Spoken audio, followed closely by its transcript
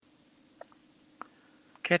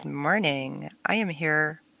Good morning. I am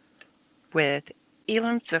here with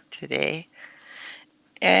Elam Zook today,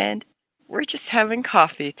 and we're just having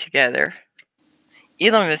coffee together.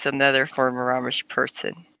 Elam is another former Amish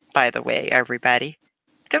person, by the way, everybody.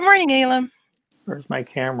 Good morning, Elam. There's my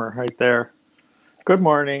camera right there. Good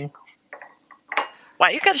morning.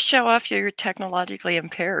 Why you gotta show off you're technologically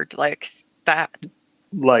impaired like that?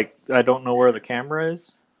 Like, I don't know where the camera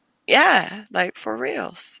is. Yeah, like for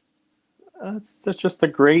reals. It's just a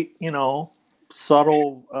great,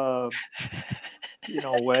 subtle,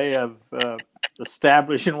 way of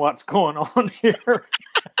establishing what's going on here.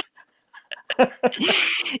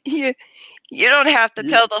 you you don't have to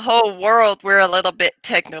tell the whole world we're a little bit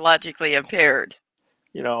technologically impaired.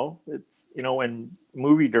 It's when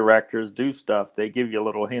movie directors do stuff, they give you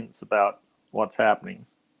little hints about what's happening.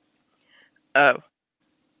 Oh.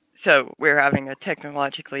 So we're having a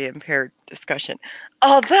technologically impaired discussion.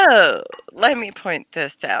 Although, let me point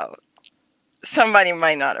this out. Somebody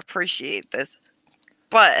might not appreciate this,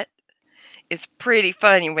 but it's pretty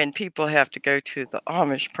funny when people have to go to the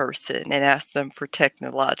Amish person and ask them for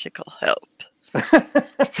technological help.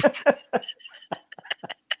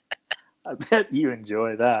 I bet you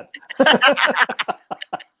enjoy that.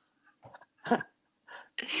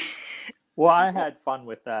 Well, I had fun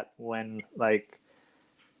with that when,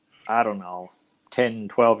 I don't know, 10,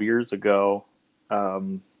 12 years ago,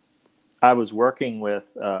 I was working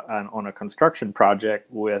with on a construction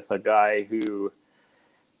project with a guy who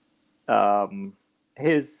the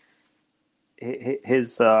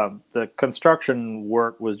construction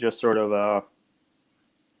work was just sort of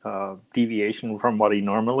a deviation from what he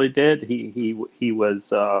normally did. He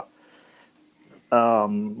was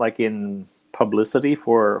like in publicity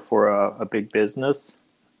for a big business,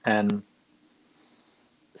 and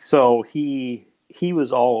so he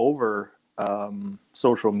was all over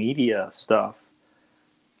social media stuff,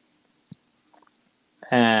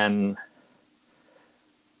 and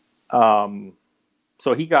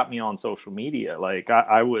so he got me on social media. Like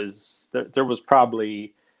I was there was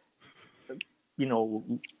probably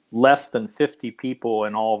less than 50 people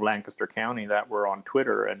in all of Lancaster County that were on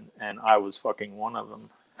Twitter, and I was fucking one of them.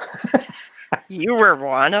 You were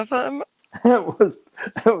one of them? It was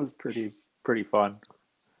pretty fun.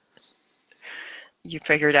 You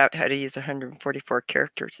figured out how to use 144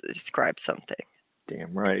 characters to describe something.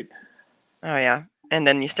 Damn right. Oh, yeah. And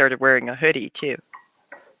then you started wearing a hoodie, too.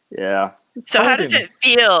 Yeah. So how does it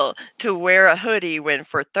feel to wear a hoodie when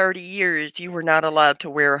for 30 years you were not allowed to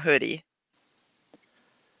wear a hoodie?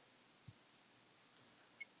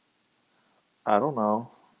 I don't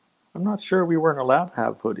know. I'm not sure we weren't allowed to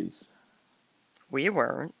have hoodies. We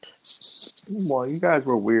weren't. Well, you guys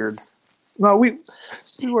were weird. No, we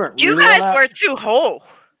weren't. You really guys allowed. were too whole.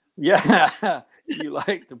 Yeah, you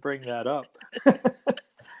like to bring that up.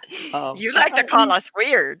 You like to call us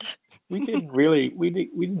weird. We didn't really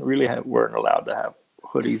weren't allowed to have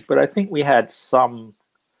hoodies, but I think we had some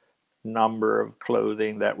number of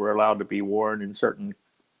clothing that were allowed to be worn in certain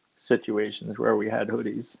situations where we had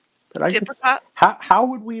hoodies. But I guess, how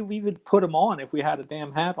would we even put them on if we had a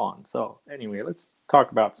damn hat on? So anyway, let's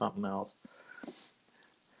talk about something else.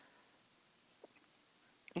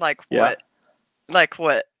 Like what? Yeah. Like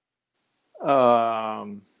what?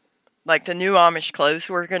 Like the new Amish clothes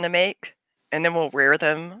we're going to make, and then we'll wear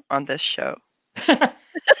them on this show. I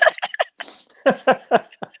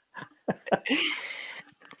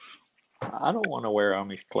don't want to wear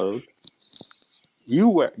Amish clothes. You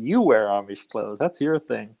wear Amish clothes. That's your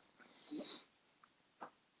thing.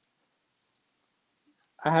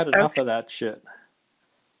 I had enough of that shit.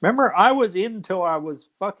 Remember, I was in till I was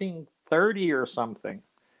fucking 30 or something.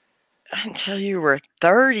 Until you were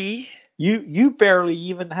 30? You barely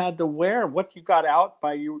even had to wear what you got out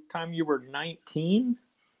by the time you were 19.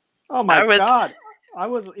 Oh my God. I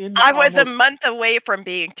was a month away from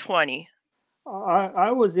being 20.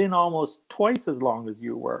 I was in almost twice as long as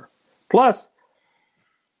you were. Plus,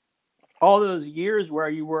 all those years where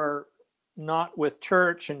you were not with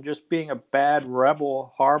church and just being a bad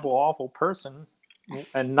rebel, horrible, awful person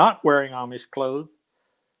and not wearing Amish clothes.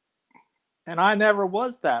 And I never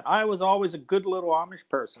was that. I was always a good little Amish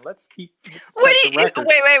person. Wait,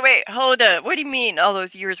 hold up. What do you mean all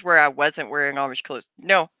those years where I wasn't wearing Amish clothes?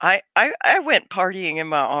 No, I went partying in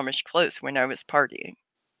my Amish clothes when I was partying.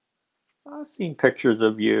 I've seen pictures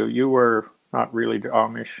of you. You were not really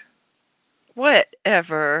Amish.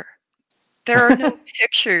 Whatever. There are no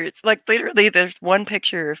pictures. Like, literally, there's one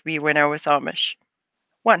picture of me when I was Amish.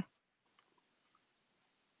 One.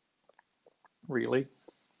 Really?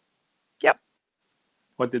 Yep.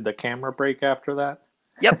 What, did the camera break after that?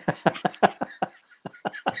 Yep.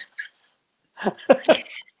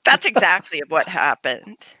 That's exactly what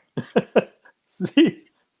happened. See,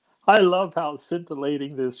 I love how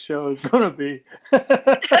scintillating this show is going to be.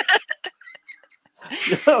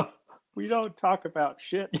 We don't talk about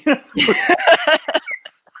shit.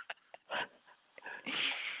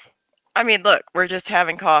 I mean, look, we're just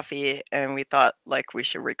having coffee, and we thought like we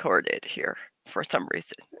should record it here for some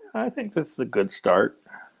reason. I think this is a good start.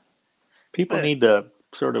 People But, need to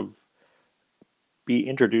sort of be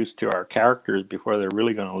introduced to our characters before they're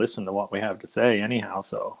really going to listen to what we have to say anyhow,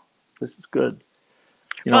 so this is good.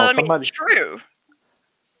 well, I mean, Somebody, true.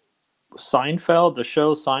 Seinfeld, the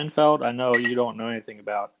show Seinfeld, I know you don't know anything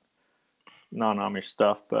about non-Amish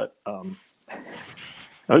stuff, but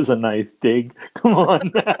that was a nice dig. Come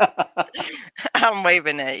on. I'm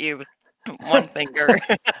waving at you with one finger.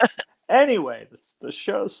 Anyway, the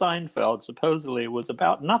show Seinfeld supposedly was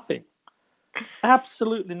about nothing.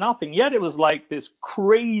 Absolutely nothing. Yet it was like this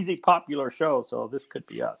crazy popular show, so this could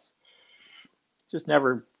be us. Just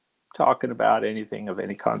never talking about anything of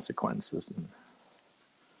any consequences.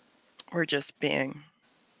 We're just being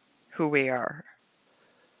who we are.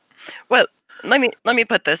 Well, let me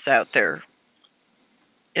put this out there.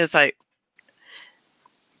 Is like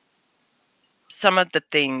some of the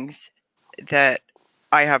things that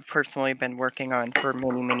I have personally been working on for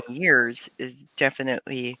many, many years is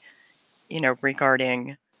definitely,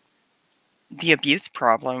 regarding the abuse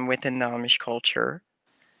problem within the Amish culture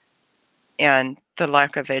and the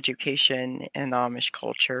lack of education in the Amish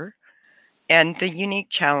culture and the unique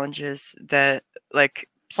challenges that like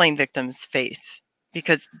plain victims face,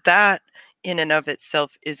 because that in and of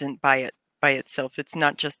itself isn't by itself. It's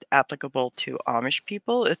not just applicable to Amish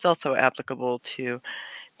people. It's also applicable to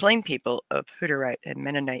plain people of Hutterite and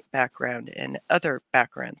Mennonite background and other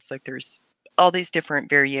backgrounds. Like there's all these different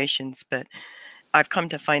variations, but I've come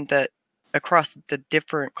to find that across the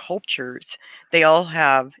different cultures, they all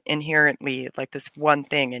have inherently like this one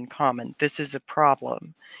thing in common. This is a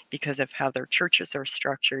problem because of how their churches are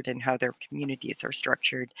structured and how their communities are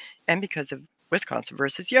structured, and because of Wisconsin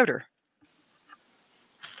versus Yoder.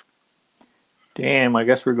 Damn, I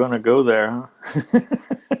guess we're going to go there, huh?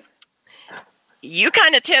 You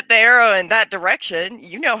kind of tipped the arrow in that direction.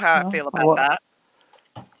 You know how I feel about that.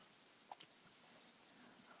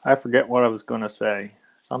 I forget what I was going to say.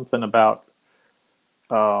 Something about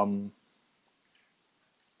how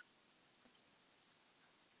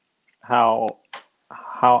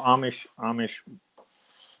Amish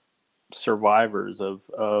survivors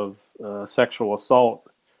of sexual assault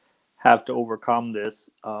have to overcome this.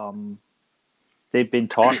 They've been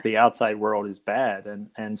taught the outside world is bad,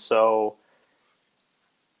 and so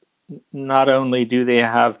not only do they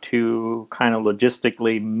have to kind of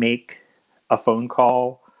logistically make a phone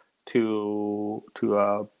call to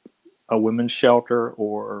a women's shelter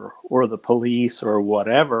or the police or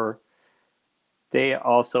whatever, they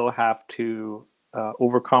also have to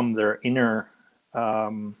overcome their inner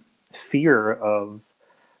fear of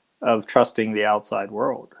trusting the outside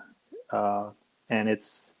world, and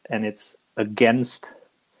it's against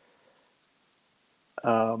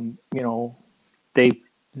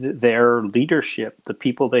their leadership. The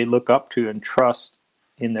people they look up to and trust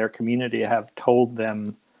in their community have told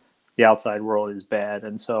them the outside world is bad,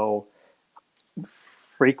 and so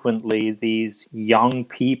frequently these young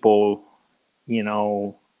people,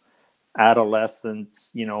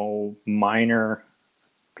 adolescents, minor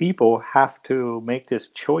people have to make this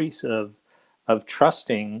choice of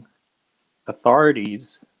trusting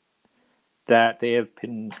authorities that they have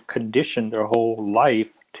been conditioned their whole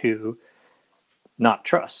life to not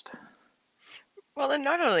trust. Well, and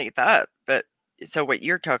not only that, but so what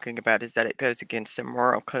you're talking about is that it goes against their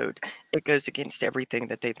moral code. It goes against everything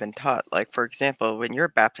that they've been taught. Like, for example, when you're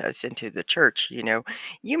baptized into the church,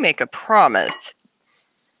 you make a promise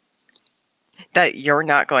that you're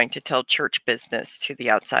not going to tell church business to the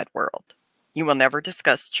outside world. You will never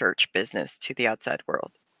discuss church business to the outside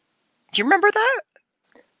world. Do you remember that?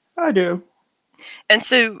 I do. And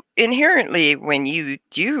so inherently, when you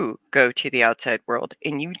do go to the outside world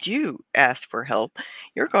and you do ask for help,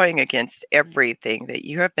 you're going against everything that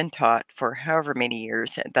you have been taught for however many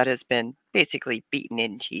years that has been basically beaten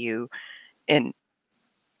into you in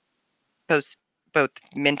both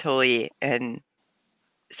mentally and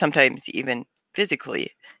sometimes even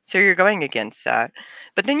physically. So you're going against that.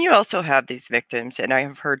 But then you also have these victims, and I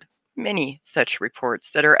have heard many such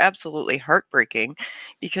reports that are absolutely heartbreaking,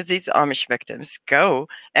 because these Amish victims go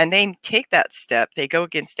and they take that step, they go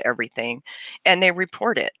against everything, and they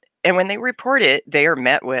report it. And when they report it, they are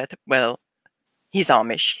met with, well, he's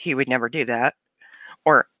Amish, he would never do that.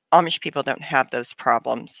 Or Amish people don't have those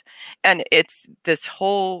problems. And it's this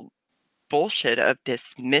whole bullshit of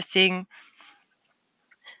dismissing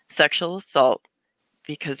sexual assault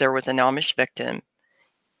because there was an Amish victim,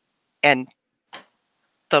 and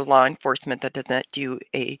the law enforcement that doesn't do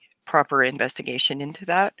a proper investigation into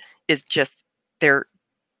that is just they're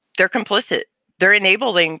complicit. They're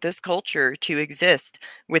enabling this culture to exist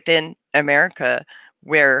within America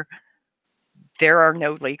where there are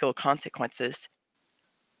no legal consequences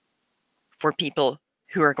for people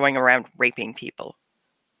who are going around raping people.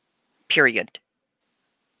 Period.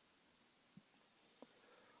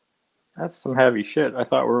 That's some heavy shit. I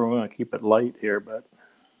thought we were going to keep it light here, but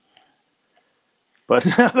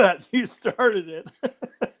now that you started it.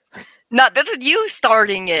 Not this is you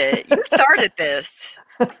starting it. You started this.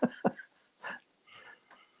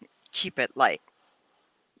 Keep it light.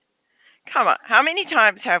 Come on. How many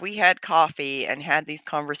times have we had coffee and had these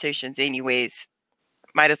conversations anyways?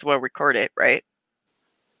 Might as well record it, right?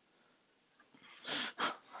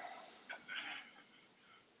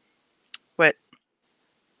 What?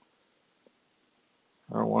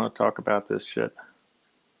 I don't want to talk about this shit.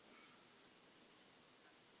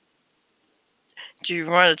 Do you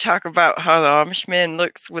want to talk about how the Amish man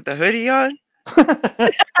looks with a hoodie on?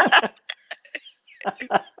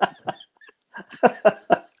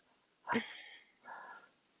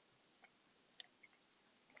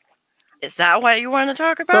 Is that what you want to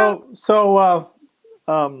talk about?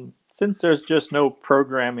 Since there's just no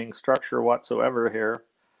programming structure whatsoever here,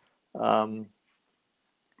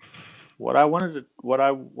 what I want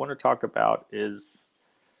to talk about is,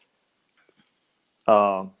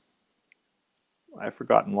 I've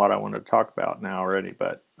forgotten what I want to talk about now already,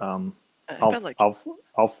 but I'll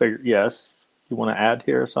figure. Yes, you want to add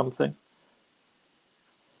here something?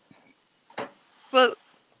 Well,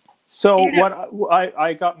 so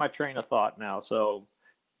I got my train of thought now. So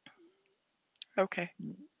okay.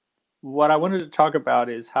 What I wanted to talk about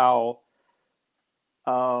is how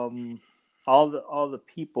all the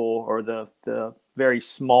people, or the very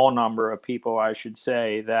small number of people, I should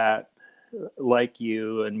say, that like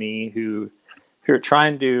you and me, who are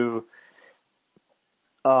trying to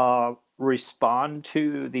respond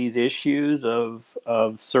to these issues of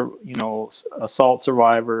assault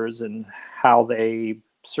survivors and how they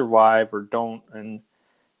survive or don't,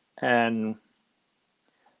 and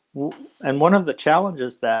one of the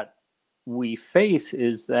challenges that we face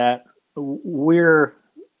is that we're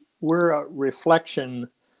a reflection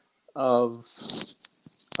of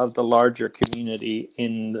the larger community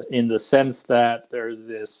in the sense that there's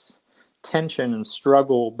this tension and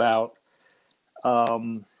struggle about,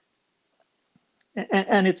 and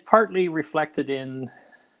it's partly reflected in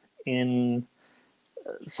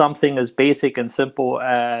something as basic and simple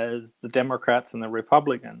as the Democrats and the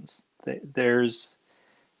Republicans. There's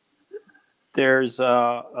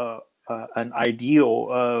an ideal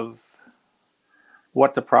of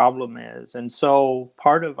what the problem is, and so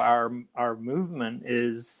part of our movement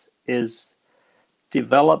is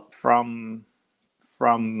developed from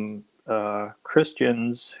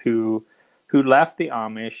Christians who left the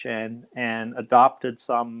Amish and adopted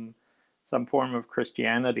some form of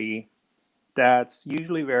Christianity that's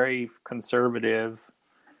usually very conservative,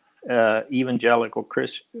 evangelical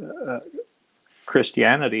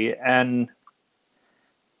Christianity, and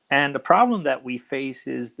the problem that we face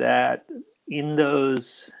is that in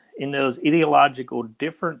those ideological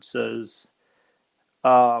differences,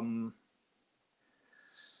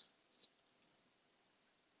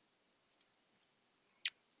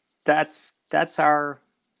 that's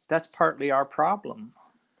partly our problem.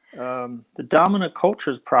 The dominant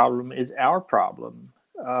culture's problem is our problem.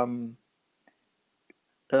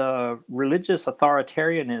 Religious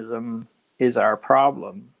authoritarianism is our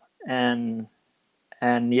problem, and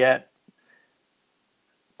yet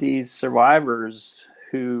these survivors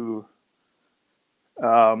who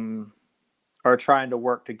are trying to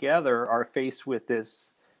work together are faced with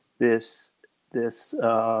this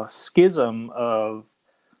schism of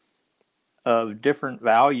different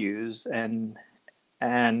values, and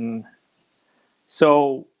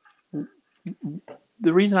so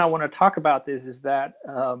the reason I want to talk about this is that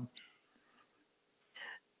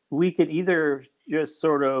we could either just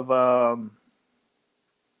sort of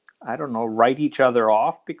I don't know, write each other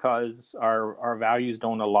off because our values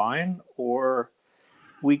don't align, or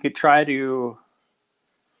we could try to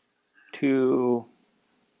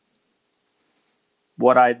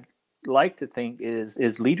what I'd like to think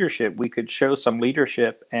is leadership. We could show some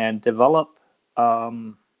leadership and develop a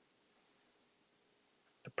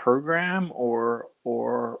program or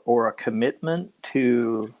a commitment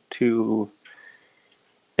to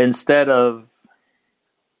instead of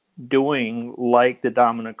doing like the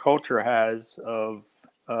dominant culture has of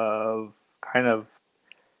kind of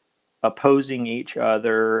opposing each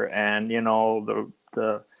other, and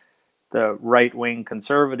the right wing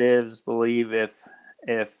conservatives believe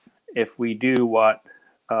if we do what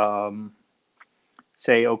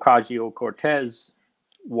say Ocasio-Cortez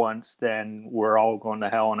wants, then we're all going to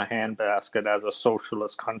hell in a handbasket as a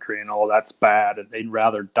socialist country, and all that's bad, and they'd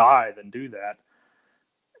rather die than do that.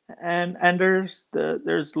 And there's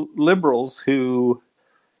liberals who,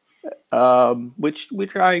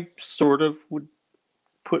 which I sort of would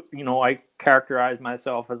put, I characterize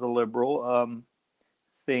myself as a liberal.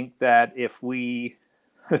 Think that if we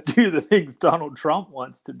do the things Donald Trump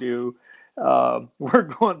wants to do, we're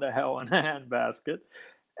going to hell in a handbasket.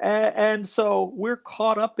 And so we're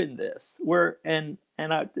caught up in this. The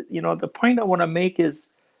point I want to make is,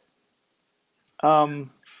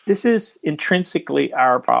 this is intrinsically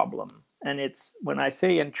our problem, and it's, when I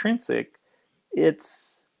say intrinsic,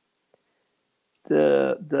 it's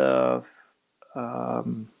the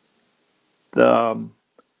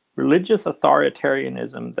religious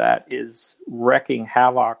authoritarianism that is wreaking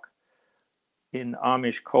havoc in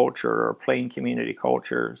Amish culture or plain community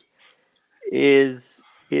cultures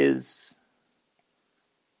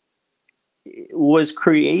was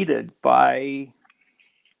created by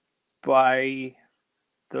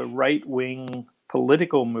the right wing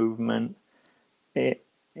political movement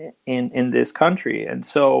in this country, and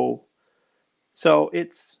so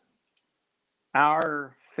it's,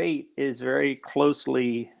 our fate is very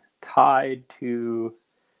closely tied to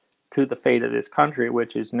the fate of this country,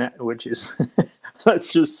 which is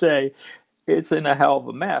let's just say it's in a hell of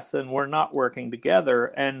a mess, and we're not working together.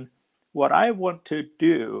 And what I want to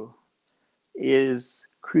do is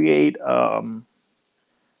create a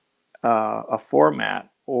format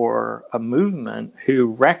or a movement who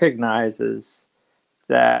recognizes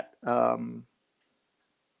that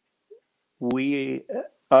we,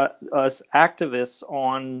 us activists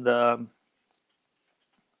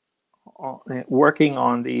working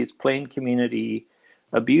on these plain community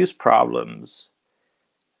abuse problems,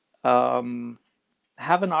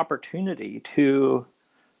 have an opportunity to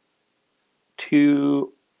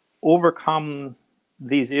overcome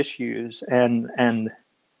these issues, and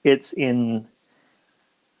it's in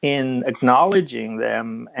acknowledging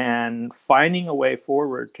them and finding a way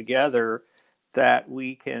forward together that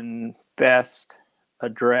we can best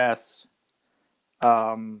address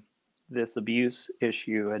this abuse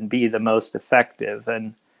issue and be the most effective.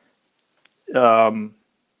 And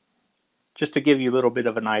just to give you a little bit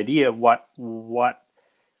of an idea of what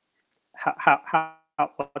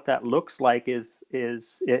that looks like is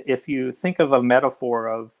if you think of a metaphor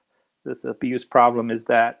of this abuse problem, is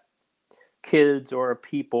that kids or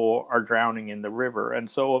people are drowning in the river, and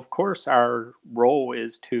so of course our role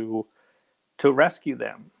is to rescue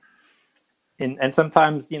them. And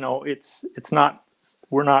sometimes it's not,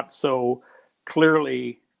 we're not so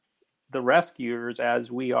clearly the rescuers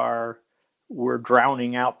as we're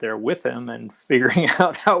drowning out there with them and figuring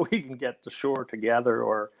out how we can get to shore together.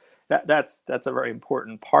 Or that's a very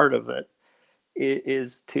important part of it,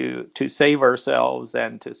 is to save ourselves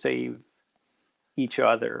and to save each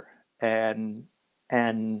other, and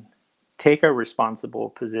take a responsible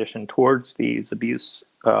position towards these abuse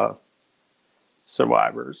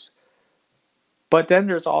survivors. But then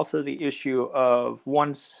there's also the issue of,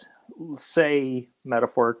 once, say,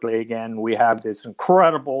 metaphorically again, we have this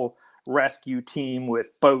incredible rescue team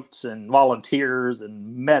with boats and volunteers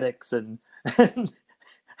and medics and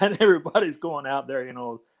and everybody's going out there,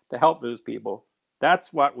 to help those people.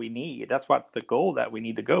 That's what we need. That's what the goal that we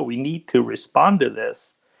need to go. We need to respond to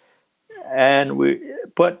this. And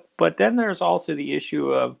but then there's also the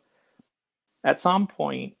issue of, at some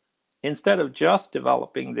point, instead of just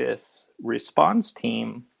developing this response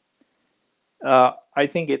team, I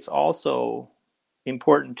think it's also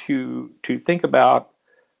important to think about,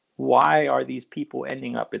 why are these people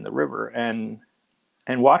ending up in the river, and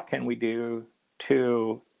what can we do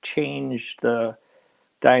to change the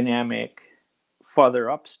dynamic further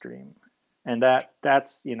upstream. And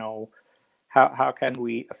that's how can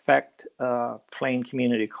we affect plain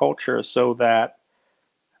community culture so that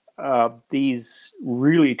these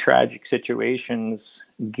really tragic situations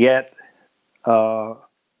get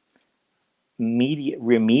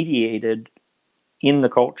remediated in the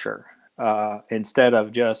culture, instead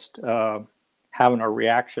of just having a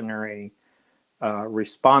reactionary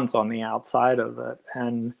response on the outside of it.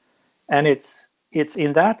 And it's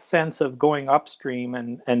in that sense of going upstream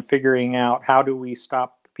and figuring out, how do we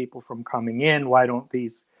stop people from coming in? Why don't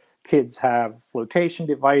these kids have flotation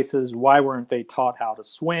devices? Why weren't they taught how to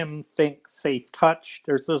swim, think, safe touch?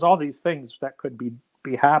 There's all these things that could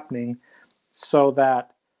be happening, so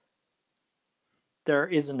that there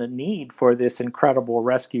isn't a need for this incredible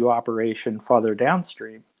rescue operation further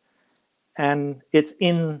downstream. And it's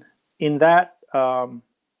in that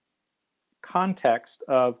context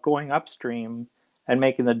of going upstream and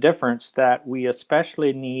making the difference that we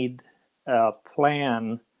especially need a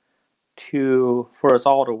plan for us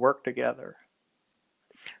all to work together,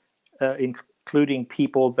 including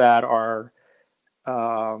people that are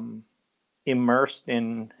immersed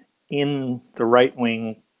in the right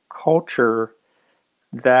wing culture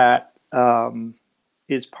that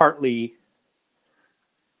is partly,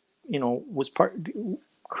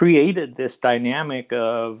 created this dynamic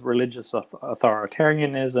of religious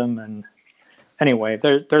authoritarianism. And anyway,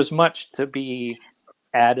 there's much to be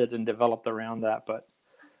added and developed around that. But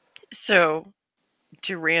So,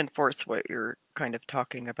 to reinforce what you're kind of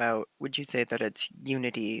talking about, would you say that it's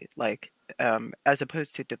unity, like as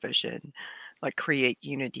opposed to division, like create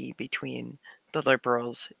unity between the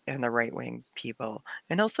liberals and the right wing people,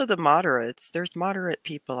 and also the moderates? There's moderate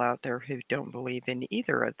people out there who don't believe in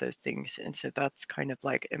either of those things, and so that's kind of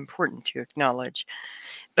like important to acknowledge.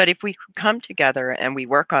 But if we come together and we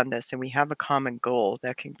work on this and we have a common goal,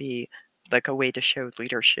 that can be like a way to show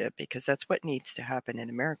leadership, because that's what needs to happen in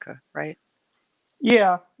America, right?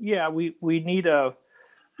 yeah, we need a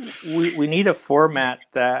we need a format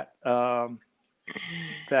that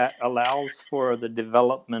that allows for the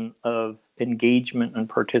development of engagement and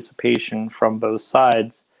participation from both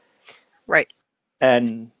sides. Right.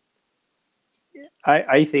 And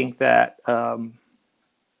I think that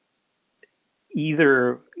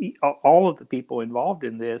either all of the people involved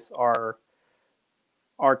in this are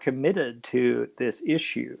committed to this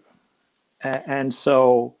issue, and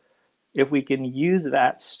so if we can use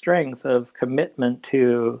that strength of commitment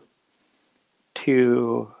to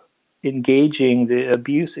engaging the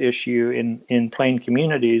abuse issue in plain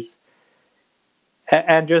communities,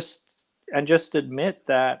 and just admit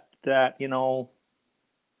that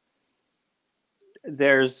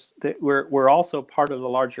we're also part of the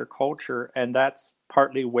larger culture, and that's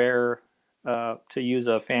partly where, to use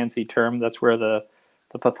a fancy term, that's where the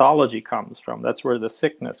pathology comes from. That's where the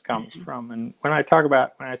sickness comes from. And when I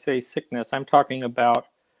say sickness, I'm talking about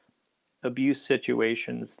abuse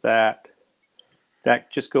situations that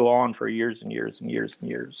just go on for years and years and years and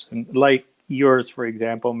years. And like yours, for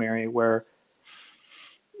example, Mary, where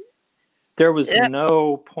there was Yeah.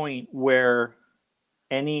 no point where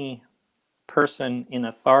any person in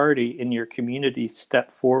authority in your community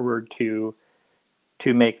stepped forward to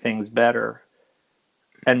make things better.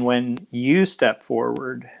 And when you step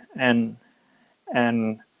forward and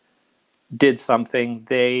did something,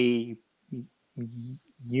 they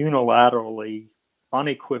unilaterally,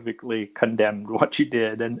 unequivocally condemned what you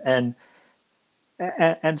did, and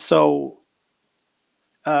so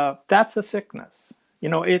that's a sickness.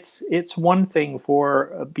 It's one thing for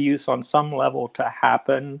abuse on some level to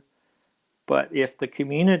happen, but if the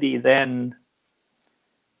community then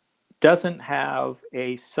doesn't have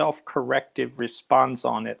a self-corrective response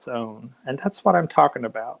on its own, and that's what I'm talking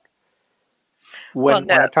about. Well,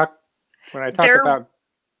 no, When I talk there.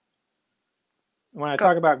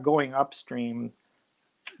 about going upstream,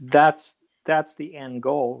 that's the end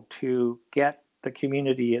goal, to get the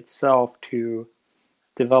community itself to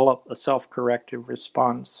develop a self-corrective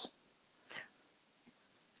response.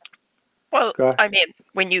 Well, I mean,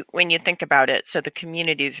 when you think about it, so the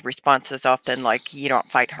community's response is often like, you don't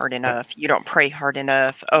fight hard enough, you don't pray hard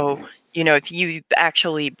enough. Oh, if you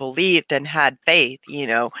actually believed and had faith,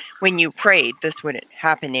 when you prayed, this wouldn't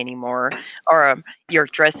happen anymore. Or your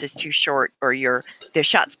dress is too short, or the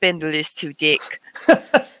shot spindle is too thick.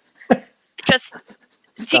 Just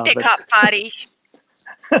Stop sitte it. kapp färdig.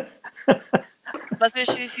 Vad ska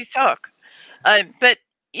you talk? But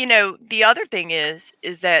the other thing is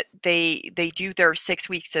that they do their 6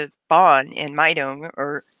 weeks of bond in Maidong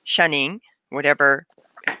or shunning, whatever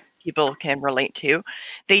people can relate to.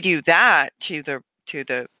 They do that to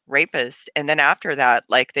the rapist, and then after that,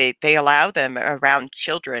 like they allow them around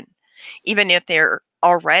children, even if they're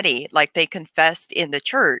already, like, they confessed in the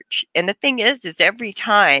church. And the thing is every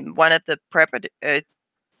time one of the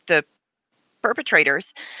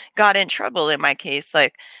perpetrators got in trouble, in my case,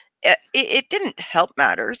 like, it didn't help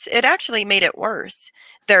matters. It actually made it worse.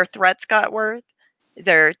 Their threats got worse.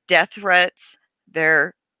 Their death threats,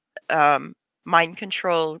 their mind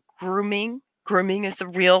control, grooming. Grooming is a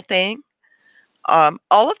real thing.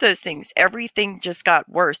 All of those things, everything just got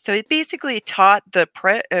worse. So it basically taught the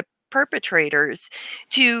perpetrators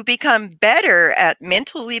to become better at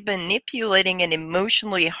mentally manipulating and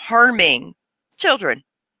emotionally harming children.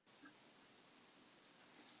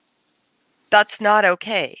 That's not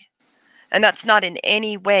okay. And that's not in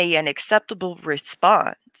any way an acceptable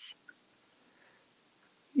response.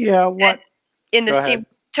 Yeah, And what? in the Go same ahead.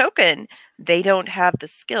 token, they don't have the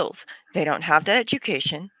skills. They don't have the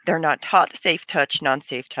education. They're not taught safe touch,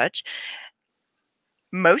 non-safe touch.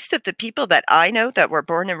 Most of the people that I know that were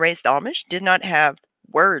born and raised Amish did not have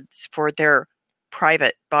words for their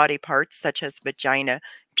private body parts, such as vagina,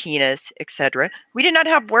 penis, etc. We did not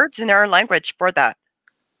have words in our language for that.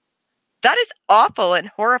 That is awful and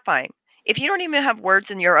horrifying. If you don't even have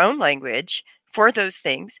words in your own language for those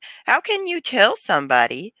things, how can you tell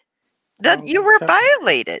somebody that you were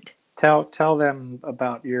violated? Tell them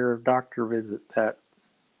about your doctor visit that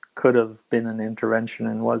could have been an intervention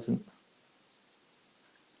and wasn't.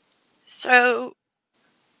 So,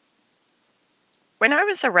 when I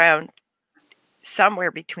was around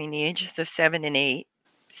somewhere between the ages of 7 and 8,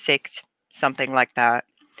 6, something like that,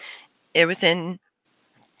 it was in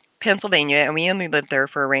Pennsylvania, and we only lived there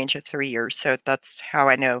for a range of 3 years, so that's how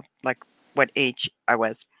I know, like, what age I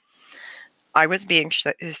was. I was being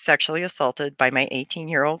sexually assaulted by my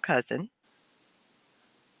 18-year-old cousin,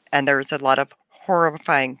 and there was a lot of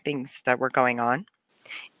horrifying things that were going on.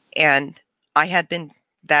 And I had been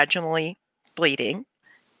vaginally bleeding,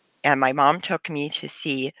 and my mom took me to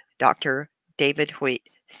see Dr. David Hoyt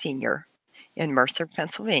Sr. in Mercer,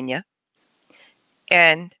 Pennsylvania.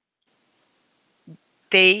 And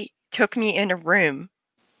they took me in a room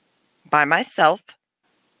by myself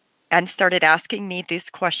and started asking me these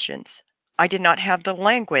questions. I did not have the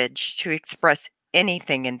language to express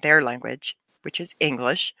anything in their language, which is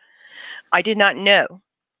English. I did not know.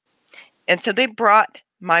 And so they brought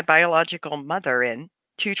my biological mother in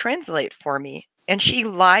to translate for me, and she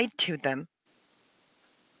lied to them.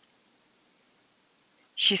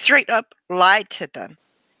 She straight up lied to them.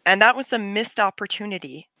 And that was a missed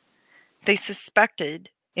opportunity. They suspected,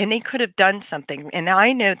 and they could have done something. And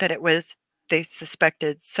I know that they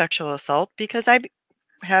suspected sexual assault because I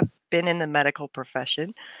have been in the medical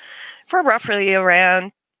profession for roughly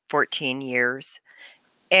around 14 years.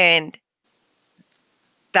 And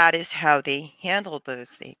that is how they handle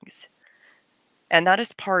those things. And that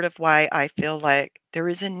is part of why I feel like there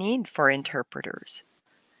is a need for interpreters.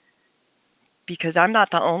 Because I'm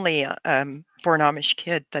not the only born Amish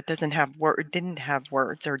kid that didn't have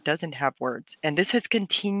words or doesn't have words. And this has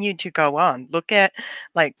continued to go on. Look at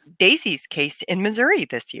like Daisy's case in Missouri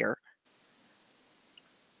this year.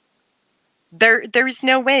 There is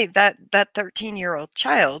no way that 13-year-old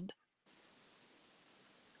child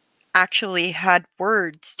actually had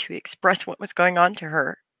words to express what was going on to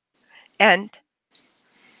her. And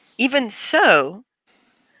even so,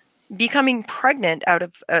 becoming pregnant out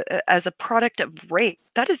of as a product of rape,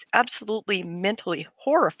 that is absolutely mentally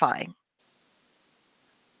horrifying.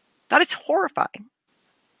 That is horrifying.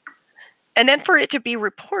 And then for it to be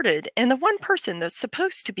reported, and the one person that's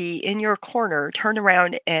supposed to be in your corner turned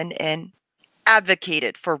around and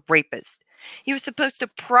advocated for rapists. He was supposed to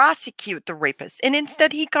prosecute the rapist, and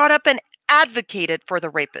instead he got up and advocated for the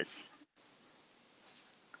rapists.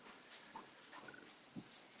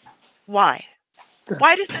 Why?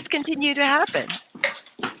 Why does this continue to happen?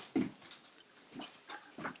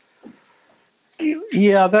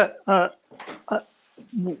 Yeah,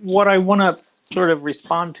 what I want to sort of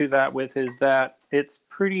respond to that with is that it's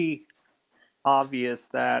pretty obvious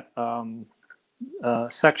that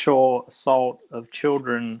sexual assault of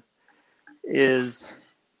children is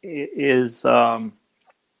it's a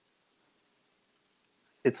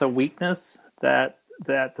weakness that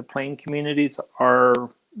the plain communities are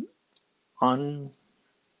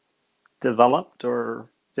undeveloped, or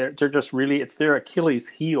they're just really, it's their Achilles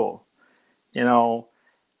heel. You know,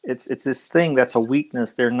 it's this thing that's a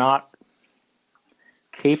weakness. They're not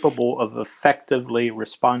capable of effectively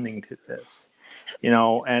responding to this.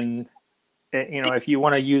 And if you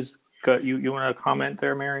want to use, you want to comment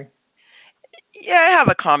there, Mary? Yeah, I have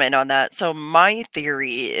a comment on that. So my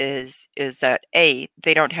theory is that A,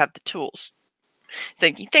 they don't have the tools. So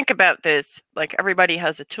if you think about this, like everybody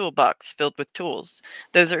has a toolbox filled with tools.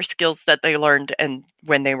 Those are skills that they learned and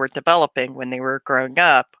when they were developing, when they were growing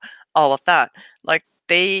up, all of that. Like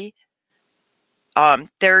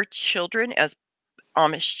their children as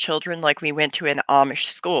Amish children, like we went to an Amish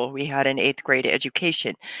school. We had an 8th grade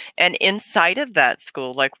education. And inside of that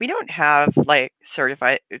school, like we don't have like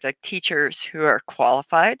certified like teachers who are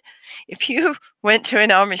qualified. If you went to an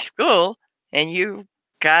Amish school and you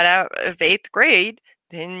got out of 8th grade,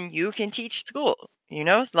 then you can teach school,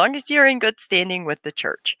 as long as you're in good standing with the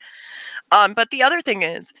church. But the other thing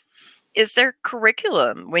is their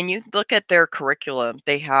curriculum. When you look at their curriculum,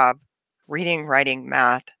 they have reading, writing,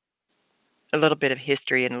 math, a little bit of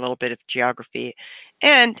history and a little bit of geography,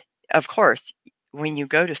 and of course, when you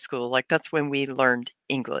go to school, like that's when we learned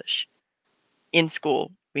English. In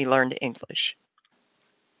school, we learned English.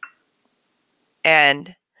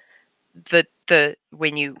 And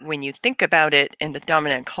when you think about it in the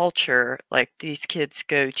dominant culture, like these kids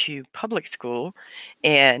go to public school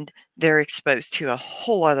and they're exposed to a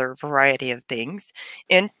whole other variety of things.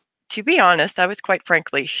 And to be honest, I was quite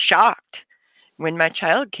frankly shocked when my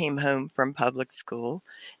child came home from public school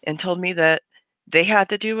and told me that they had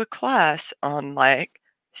to do a class on like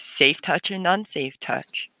safe touch and unsafe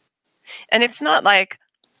touch. And it's not like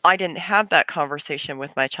I didn't have that conversation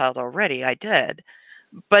with my child already. I did.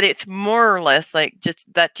 But it's more or less like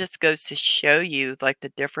just goes to show you like the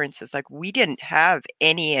differences. Like we didn't have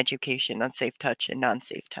any education on safe touch and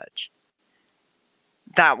non-safe touch.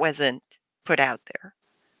 That wasn't put out there.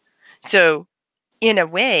 So in a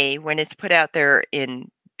way, when it's put out there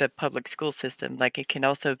in the public school system, like it can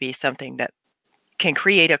also be something that can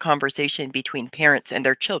create a conversation between parents and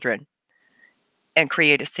their children and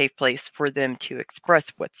create a safe place for them to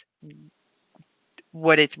express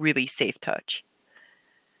what is really safe touch.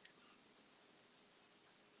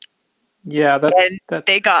 Yeah, And that's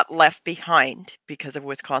they got left behind because of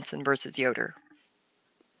Wisconsin versus Yoder.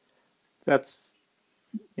 that's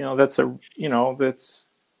that's the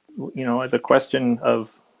question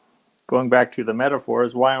of going back to the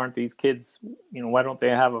metaphors. Why aren't these kids? Why don't they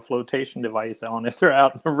have a flotation device on if they're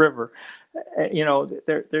out in the river?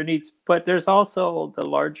 There needs, but there's also the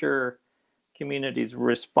larger community's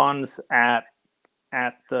response at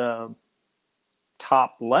the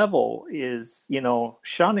top level is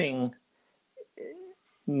shunning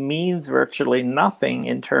means virtually nothing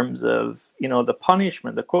in terms of the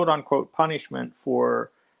punishment, the quote unquote punishment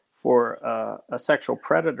for a sexual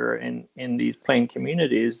predator in these plain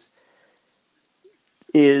communities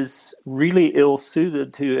is really ill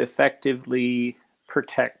suited to effectively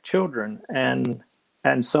protect children. And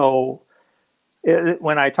so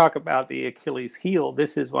when I talk about the Achilles heel,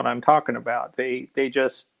 this is what I'm talking about. They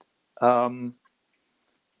just don't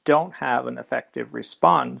have an effective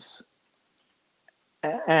response.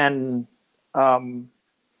 And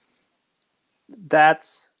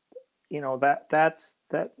that's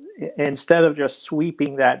that instead of just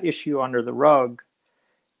sweeping that issue under the rug,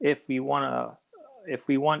 if we want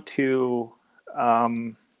to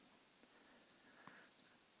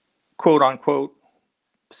quote unquote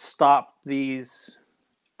stop these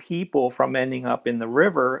people from ending up in the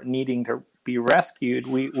river needing to be rescued,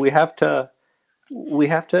 we have to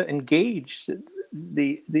engage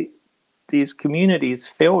these communities'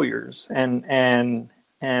 failures and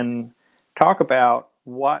talk about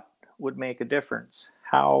what would make a difference.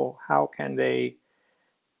 How can they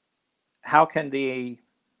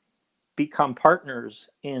become partners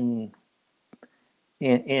in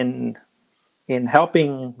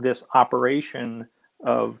helping this operation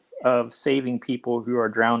of saving people who are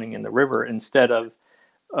drowning in the river, instead of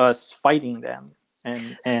us fighting them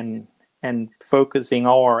and focusing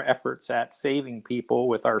all our efforts at saving people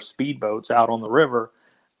with our speedboats out on the river.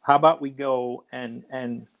 How about we go and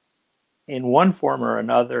in one form or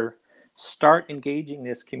another start engaging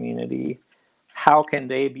this community? How can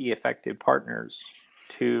they be effective partners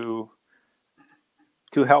to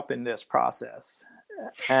help in this process?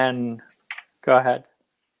 And go ahead.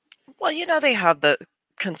 Well, they have the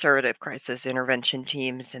conservative crisis intervention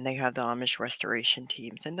teams and they have the Amish restoration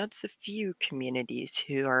teams, and that's a few communities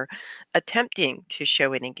who are attempting to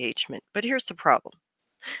show an engagement. But here's the problem.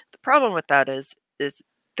 The problem with that is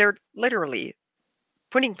they're literally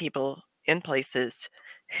putting people in places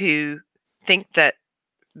who think that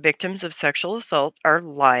victims of sexual assault are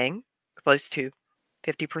lying close to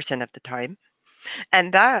 50% of the time.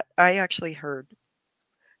 And that I actually heard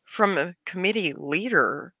from a committee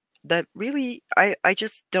leader that really, I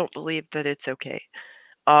just don't believe that it's okay.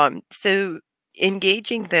 So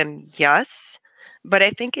engaging them, yes, but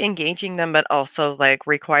I think engaging them, but also like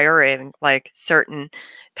requiring like certain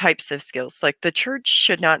types of skills. Like the church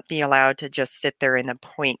should not be allowed to just sit there and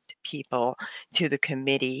appoint people to the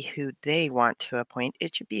committee who they want to appoint.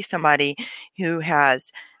 It should be somebody who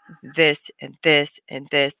has this and this and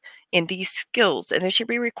this and these skills, and they should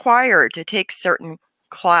be required to take certain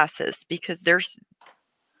classes because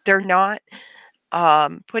they're not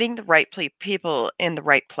putting the right people in the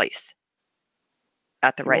right place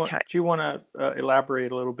at the right time. Do you want to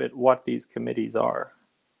elaborate a little bit what these committees are?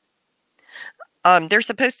 They're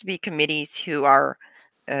supposed to be committees who are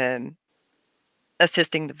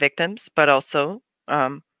assisting the victims, but also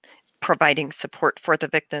providing support for the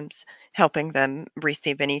victims, helping them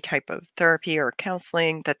receive any type of therapy or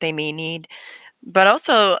counseling that they may need, but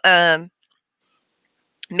also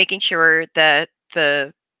making sure that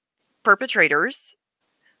the perpetrators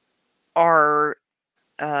are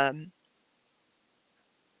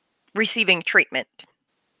receiving treatment.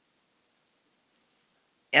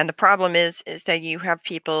 And the problem is that you have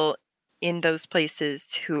people in those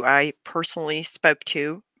places who I personally spoke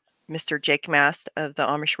to, Mr. Jake Mast of the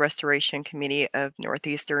Amish Restoration Committee of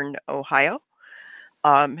Northeastern Ohio,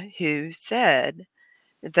 who said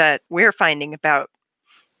that we're finding about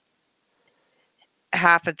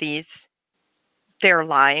half of these, they're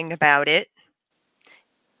lying about it.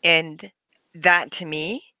 And that to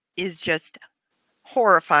me is just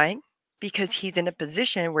horrifying, because he's in a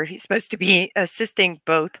position where he's supposed to be assisting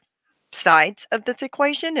both sides of this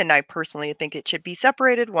equation. And I personally think it should be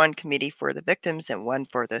separated, one committee for the victims and one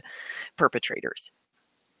for the perpetrators.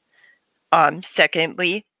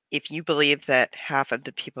 Secondly, if you believe that half of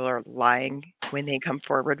the people are lying when they come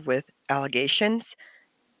forward with allegations,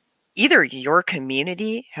 either your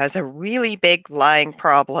community has a really big lying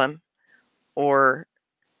problem, or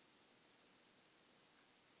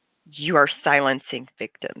you are silencing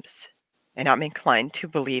victims. And I'm inclined to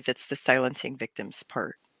believe it's the silencing victims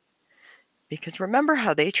part. Because remember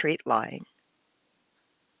how they treat lying.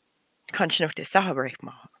 Kanske nog det sahabrik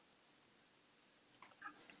ma.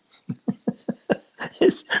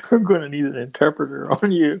 We're going to need an interpreter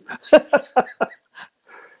on you.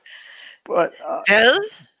 But Well,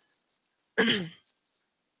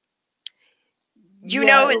 you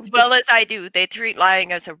know as well as I do, they treat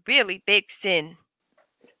lying as a really big sin.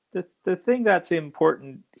 The thing that's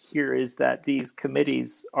important here is that these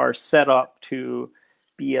committees are set up to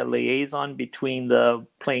be a liaison between the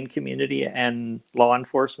plain community and law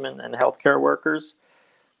enforcement and healthcare workers,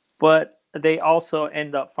 but they also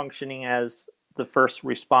end up functioning as the first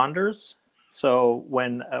responders. So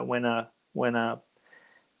when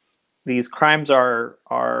these crimes are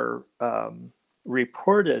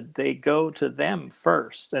reported, they go to them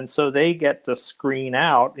first, and so they get to screen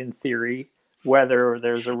out, in theory, whether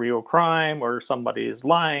there's a real crime or somebody is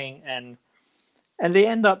lying, and they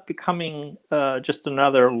end up becoming just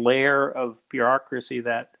another layer of bureaucracy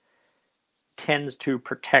that tends to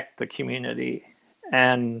protect the community.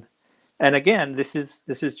 And again, this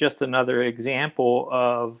is just another example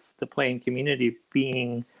of the plain community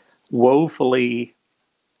being woefully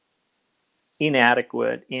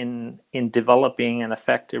inadequate in developing an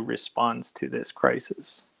effective response to this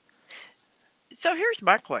crisis. So here's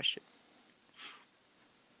my question.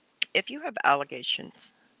 If you have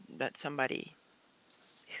allegations that somebody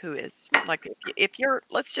who is, like, if you're,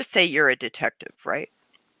 let's just say you're a detective, right?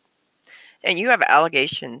 And you have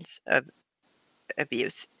allegations of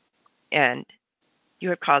abuse, and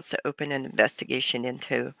you have cause to open an investigation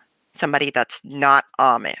into somebody that's not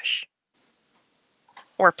Amish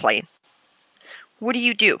or plain, what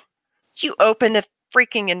do? You open a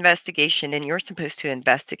freaking investigation, and you're supposed to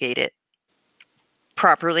investigate it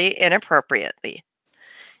properly and appropriately.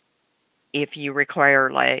 If you require,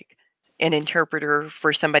 like, an interpreter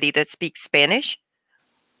for somebody that speaks Spanish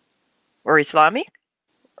or Islamic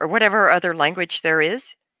or whatever other language there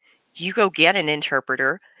is, you go get an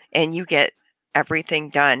interpreter and you get everything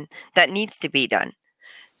done that needs to be done.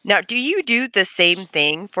 Now, do you do the same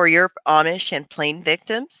thing for your Amish and plain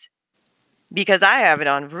victims? Because I have it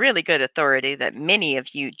on really good authority that many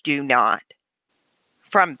of you do not,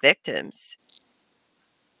 from victims.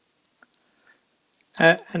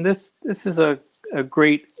 And this is a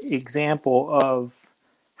great example of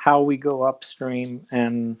how we go upstream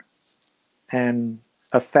and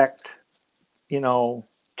affect,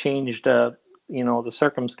 change the the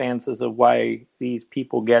circumstances of why these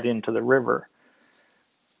people get into the river.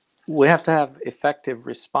 We have to have effective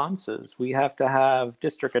responses. We have to have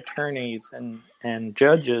district attorneys and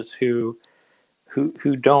judges who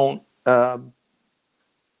don't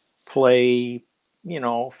play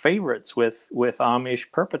favorites with Amish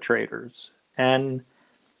perpetrators, and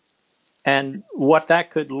what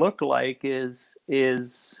that could look like is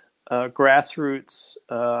grassroots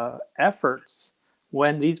efforts.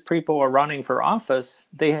 When these people are running for office,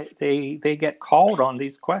 they get called on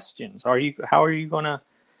these questions. How are you going to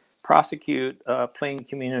prosecute plain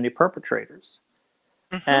community perpetrators?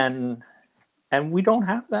 Mm-hmm. And we don't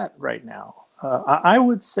have that right now. I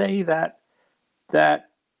would say that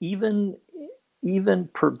even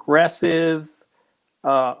progressive,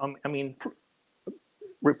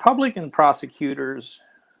 Republican prosecutors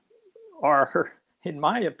are, in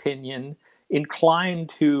my opinion, inclined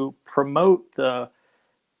to promote the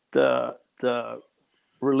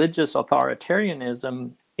religious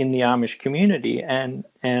authoritarianism in the Amish community, and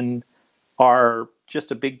are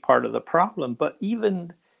just a big part of the problem. But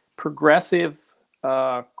even progressive,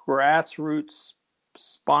 grassroots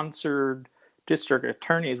sponsored district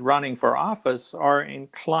attorneys running for office are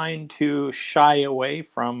inclined to shy away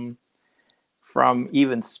from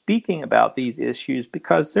even speaking about these issues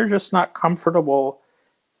because they're just not comfortable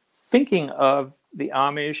thinking of the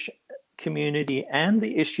Amish community and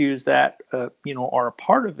the issues that are a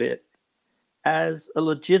part of it as a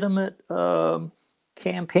legitimate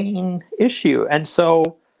campaign issue. And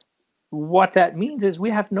so what that means is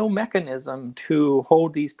we have no mechanism to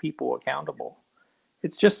hold these people accountable.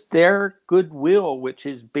 It's just their goodwill, which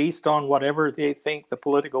is based on whatever they think the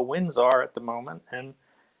political winds are at the moment. And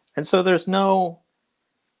so there's no,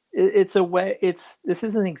 it's a way, this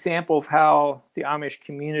is an example of how the Amish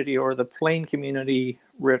community or the plain community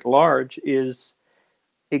writ large is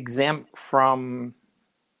exempt from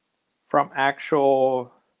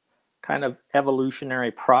actual kind of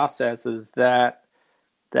evolutionary processes that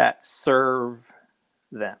serve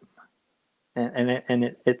them.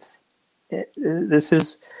 This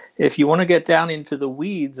is, if you want to get down into the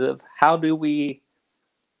weeds of how do we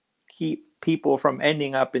keep people from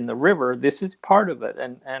ending up in the river, this is part of it.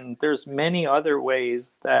 And there's many other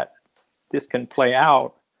ways that this can play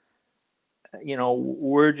out.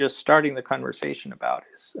 We're just starting the conversation about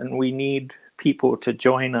this, and we need people to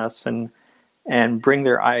join us and bring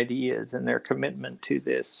their ideas and their commitment to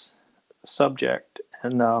this subject.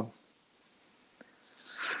 And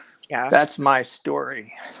Yeah. that's my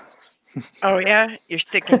story. Oh yeah, you're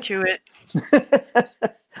sticking to it.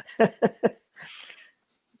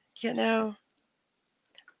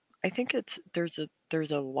 I think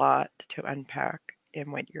there's a lot to unpack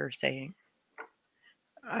in what you're saying.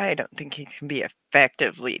 I don't think it can be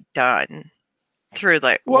effectively done through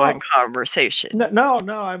one conversation. No,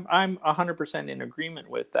 I'm 100% in agreement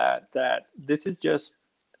with that. That this is just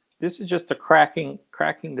the cracking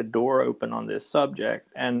the door open on this subject,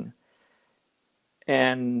 and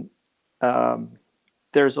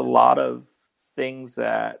there's a lot of things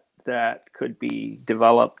that could be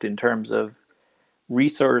developed in terms of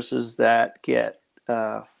resources that get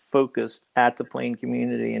focused at the plain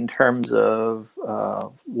community in terms of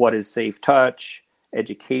what is safe touch,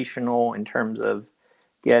 educational, in terms of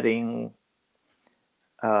getting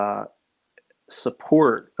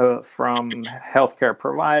support from healthcare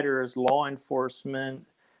providers, law enforcement,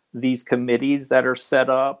 these committees that are set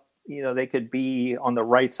up. They could be on the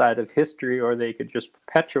right side of history, or they could just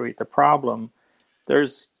perpetuate the problem.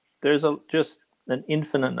 There's just an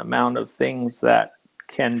infinite amount of things that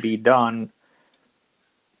can be done.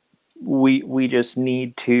 We just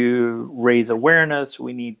need to raise awareness.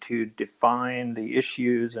 We need to define the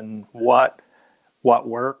issues and what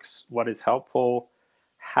works, what is helpful,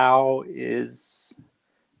 how we're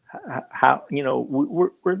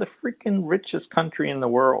the freaking richest country in the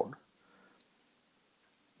world,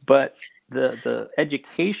 but the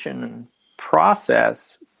education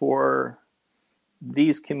process for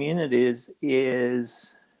these communities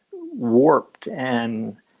is warped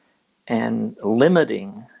and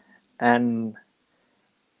limiting, and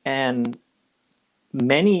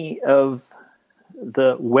many of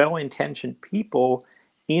the well-intentioned people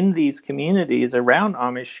in these communities around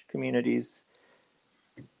Amish communities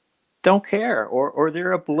don't care, or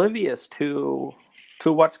they're oblivious to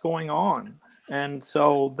what's going on. And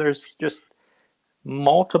so there's just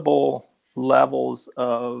multiple levels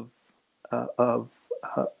of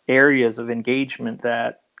areas of engagement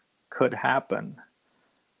that could happen.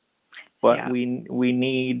 But Yeah. we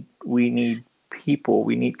need people,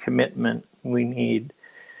 we need commitment, we need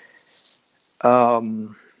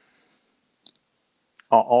all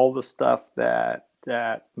the stuff that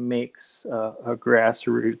makes a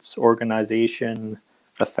grassroots organization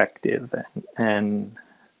effective, and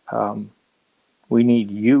we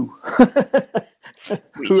need you,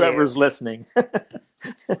 whoever's listening.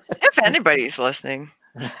 If anybody's listening,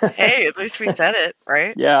 hey, at least we said it,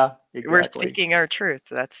 right? Yeah, exactly. We're speaking our truth.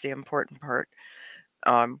 That's the important part.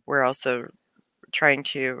 We're also trying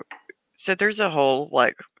to. So there's a whole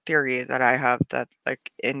theory that I have that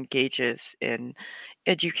engages in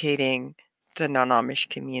educating the non-Amish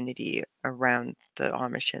community around the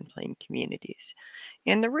Amish and Plain communities.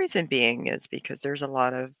 And the reason being is because there's a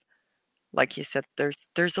lot of, like you said,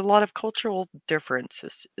 there's a lot of cultural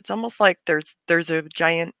differences. It's almost like there's a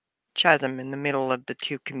giant chasm in the middle of the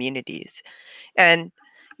two communities. And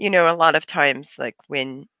a lot of times,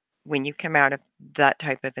 when you come out of that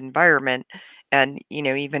type of environment, and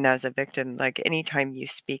even as a victim, anytime you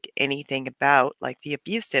speak anything about the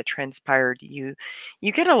abuse that transpired, you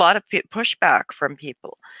get a lot of pushback from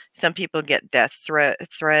people. Some people get death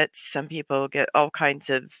threats. Some people get all kinds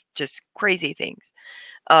of just crazy things.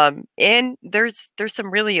 And there's some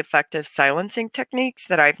really effective silencing techniques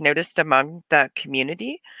that I've noticed among that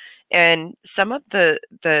community. And some of the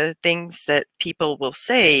things that people will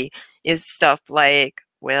say is stuff like,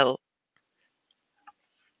 well,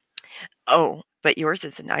 oh, but yours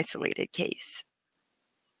is an isolated case.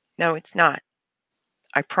 No, it's not.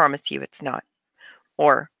 I promise you it's not.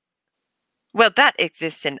 Or, well, that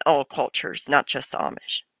exists in all cultures, not just the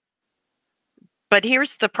Amish. But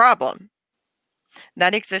here's the problem.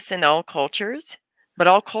 That exists in all cultures, but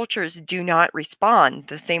all cultures do not respond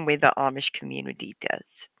the same way the Amish community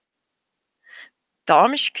does. The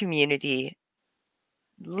Amish community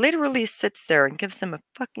literally sits there and gives them a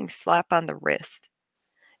fucking slap on the wrist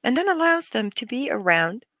and then allows them to be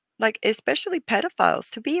around, like especially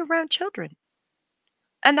pedophiles, to be around children.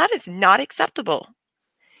 And that is not acceptable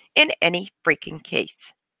in any freaking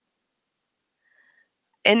case.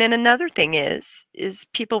 And then another thing is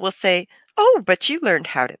people will say, "Oh, but you learned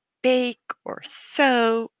how to bake or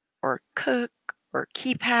sew or cook or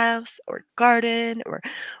keep house or garden or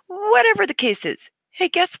whatever the case is." Hey,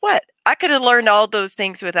 guess what? I could have learned all those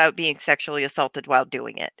things without being sexually assaulted while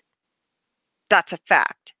doing it. That's a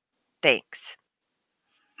fact. Thanks.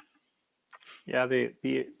 Yeah, the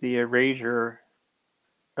erasure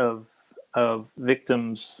of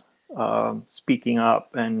victims speaking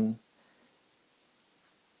up, and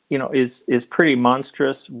is pretty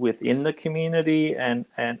monstrous within the community, and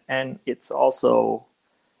it's also,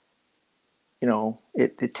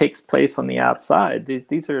 it takes place on the outside.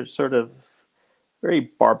 These are sort of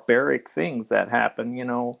very barbaric things that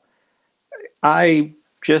happen. I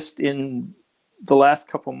just in the last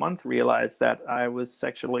couple months realized that I was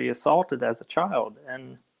sexually assaulted as a child,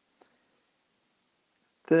 and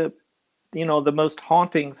the the most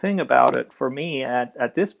haunting thing about it for me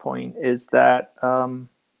at this point is that, and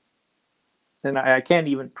I can't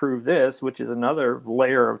even prove this, which is another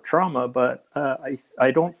layer of trauma, but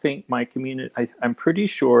I don't think my community, I'm pretty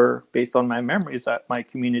sure based on my memories that my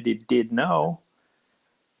community did know,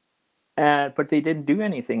 but they didn't do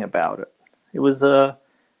anything about it. It was a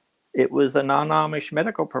non-Amish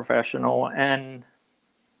medical professional, and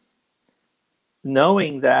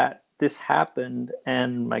knowing that this happened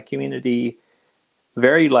and my community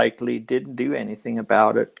very likely didn't do anything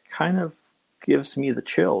about it kind of gives me the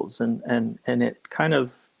chills, and it kind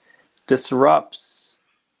of disrupts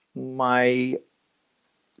my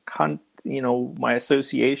my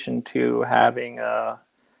association to having a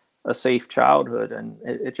safe childhood, and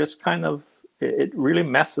it just kind of, it really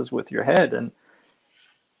messes with your head, and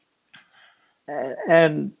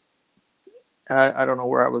I don't know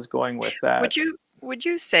where I was going with that. Would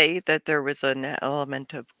you say that there was an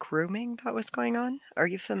element of grooming that was going on? Are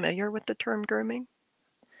you familiar with the term grooming?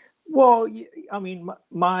 Well, I mean,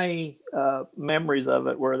 my memories of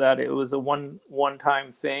it were that it was a one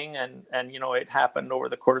time thing, and it happened over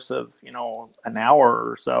the course of an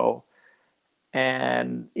hour or so,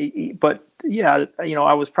 and but yeah,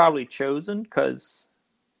 I was probably chosen because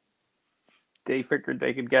they figured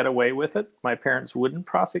they could get away with it. My parents wouldn't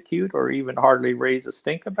prosecute or even hardly raise a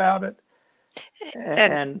stink about it,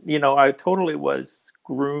 And and I totally was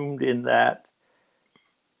groomed in that.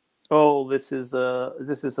 Oh, this is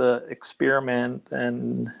a experiment,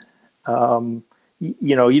 and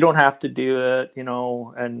you don't have to do it,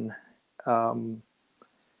 um,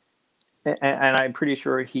 and I'm pretty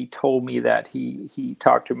sure he told me that he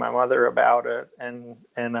talked to my mother about it, and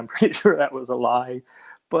I'm pretty sure that was a lie,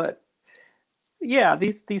 but yeah,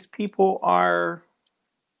 these people are,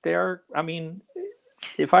 they're, I mean,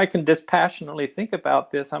 if I can dispassionately think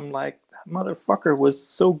about this, I'm like, that motherfucker was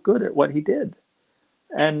so good at what he did,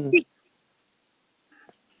 and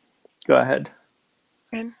go ahead.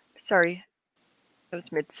 I'm sorry, that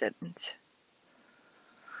was mid sentence.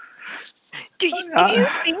 Do you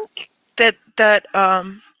Uh, think that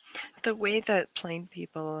the way that plain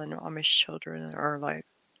people and Amish children are like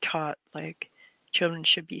taught, like children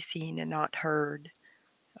should be seen and not heard,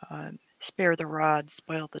 spare the rod,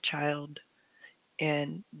 spoil the child,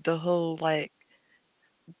 and the whole like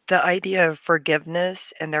the idea of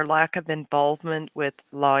forgiveness and their lack of involvement with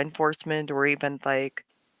law enforcement or even like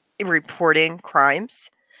reporting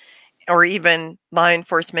crimes or even law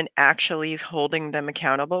enforcement actually holding them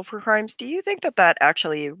accountable for crimes. Do you think that that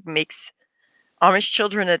actually makes Amish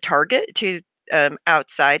children a target to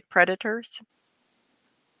outside predators?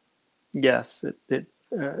 Yes, it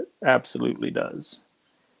absolutely does.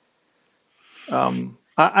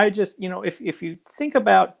 I just, if you think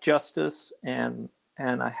about justice and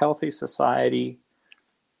a healthy society,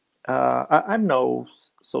 I'm no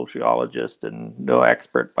sociologist and no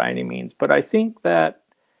expert by any means, but I think that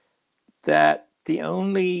the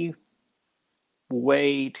only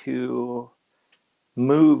way to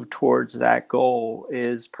move towards that goal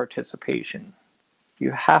is participation.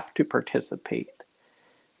 You have to participate.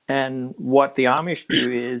 And what the Amish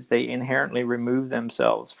do is they inherently remove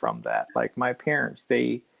themselves from that. Like my parents,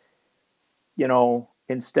 they,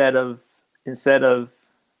 instead of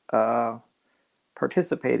uh,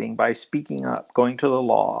 participating by speaking up, going to the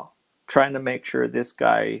law, trying to make sure this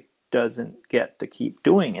guy doesn't get to keep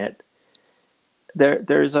doing it,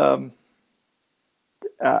 there's I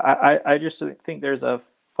just think there's a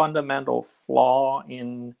fundamental flaw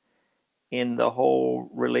in the whole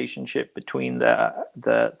relationship between the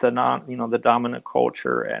non the dominant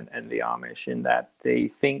culture and the Amish, in that they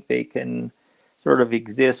think they can sort of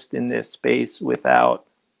exist in this space without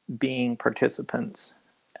being participants.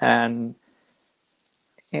 And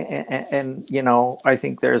I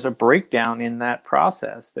think there's a breakdown in that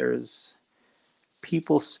process. There's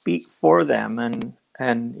people speak for them, and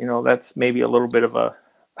that's maybe a little bit of a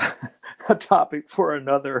a topic for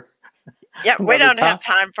another. Yeah, we don't have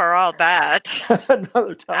time for all that.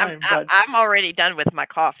 Another time. I'm already done with my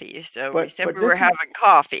coffee, so we said we were having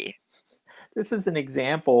coffee. This is an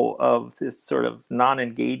example of this sort of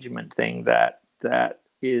non-engagement thing that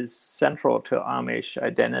is central to Amish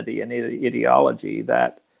identity and ideology,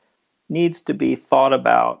 that needs to be thought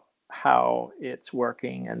about how it's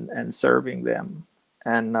working and serving them.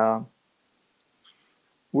 And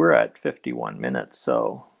we're at 51 minutes,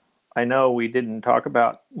 so I know we didn't talk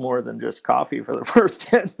about more than just coffee for the first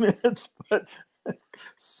 10 minutes, but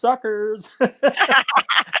suckers.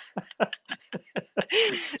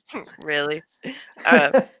 Really?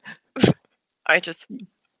 I just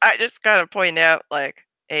gotta point out, like,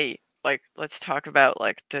 hey, like, let's talk about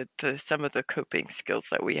like the some of the coping skills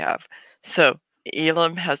that we have. So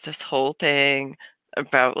Elam has this whole thing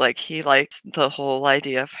about, like, he likes the whole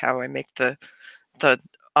idea of how I make the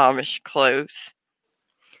Amish clothes.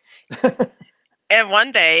 And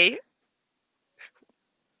one day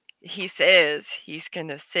he says he's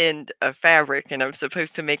gonna send a fabric and I'm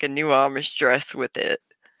supposed to make a new Amish dress with it.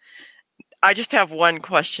 I just have one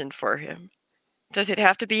question for him. Does it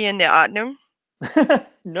have to be in the Otnum?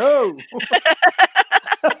 No.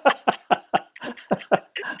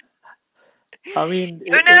 I mean,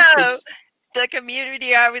 the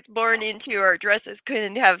community I was born into, our dresses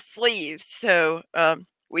couldn't have sleeves, so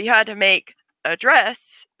we had to make a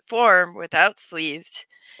dress form without sleeves,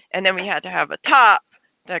 and then we had to have a top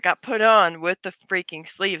that got put on with the freaking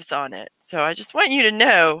sleeves on it. So I just want you to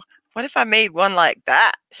know, what if I made one like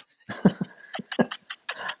that?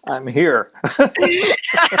 I'm here.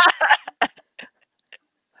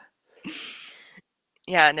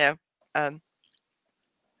 Yeah, no.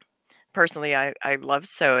 Personally, I love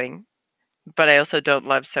sewing, but I also don't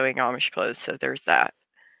love sewing Amish clothes, so there's that.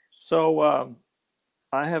 So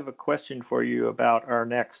I have a question for you about our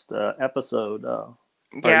next episode.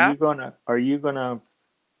 Yeah. Are you gonna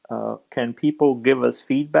can people give us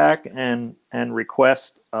feedback and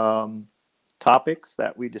request topics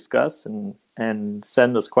that we discuss and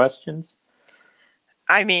send us questions?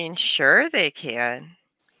 I mean, sure they can.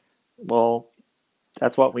 Well,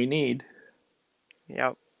 that's what we need.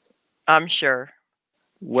 Yep, I'm sure.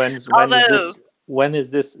 When is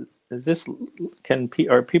this?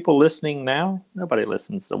 Are people listening now? Nobody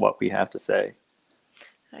listens to what we have to say.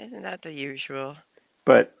 Isn't that the usual?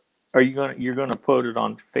 But you're gonna put it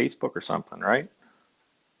on Facebook or something, right?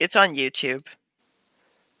 It's on YouTube.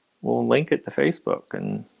 We'll link it to Facebook,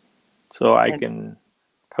 and so I can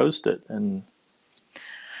post it. And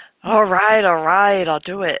all right, I'll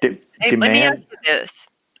do it. Hey, let me ask you this: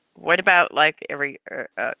 what about like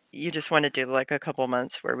you just want to do like a couple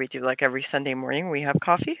months where we do like every Sunday morning we have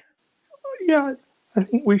coffee? Yeah, I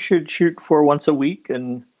think we should shoot for once a week,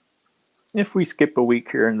 and if we skip a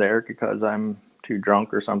week here and there because I'm too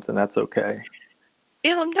drunk or something, that's okay.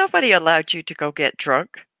 Elam, nobody allowed you to go get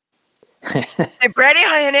drunk. De Brady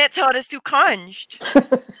har net hadden du kanst.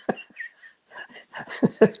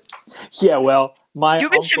 Yeah, well, my you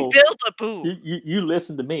uncle. You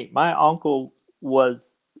listen to me. My uncle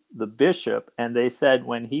was the bishop, and they said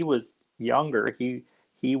when he was younger, he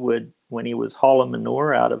would, when he was hauling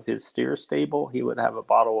manure out of his steer stable, he would have a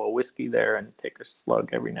bottle of whiskey there and take a slug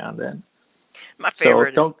every now and then. My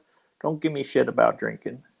favorite. So don't give me shit about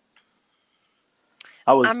drinking.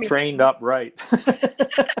 I was trained up right.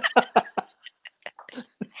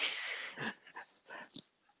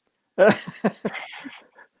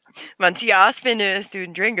 Want die vinden is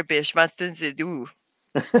toen drinken bish, wat doen ze doen?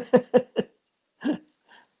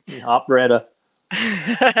 Operetta.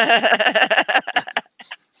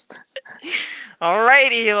 All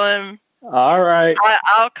right, Elam. All right.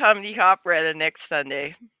 I'll come to operetta next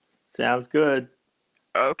Sunday. Sounds good.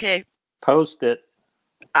 Okay. Post it.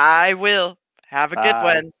 I will. Have a good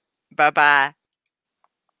one. Bye-bye.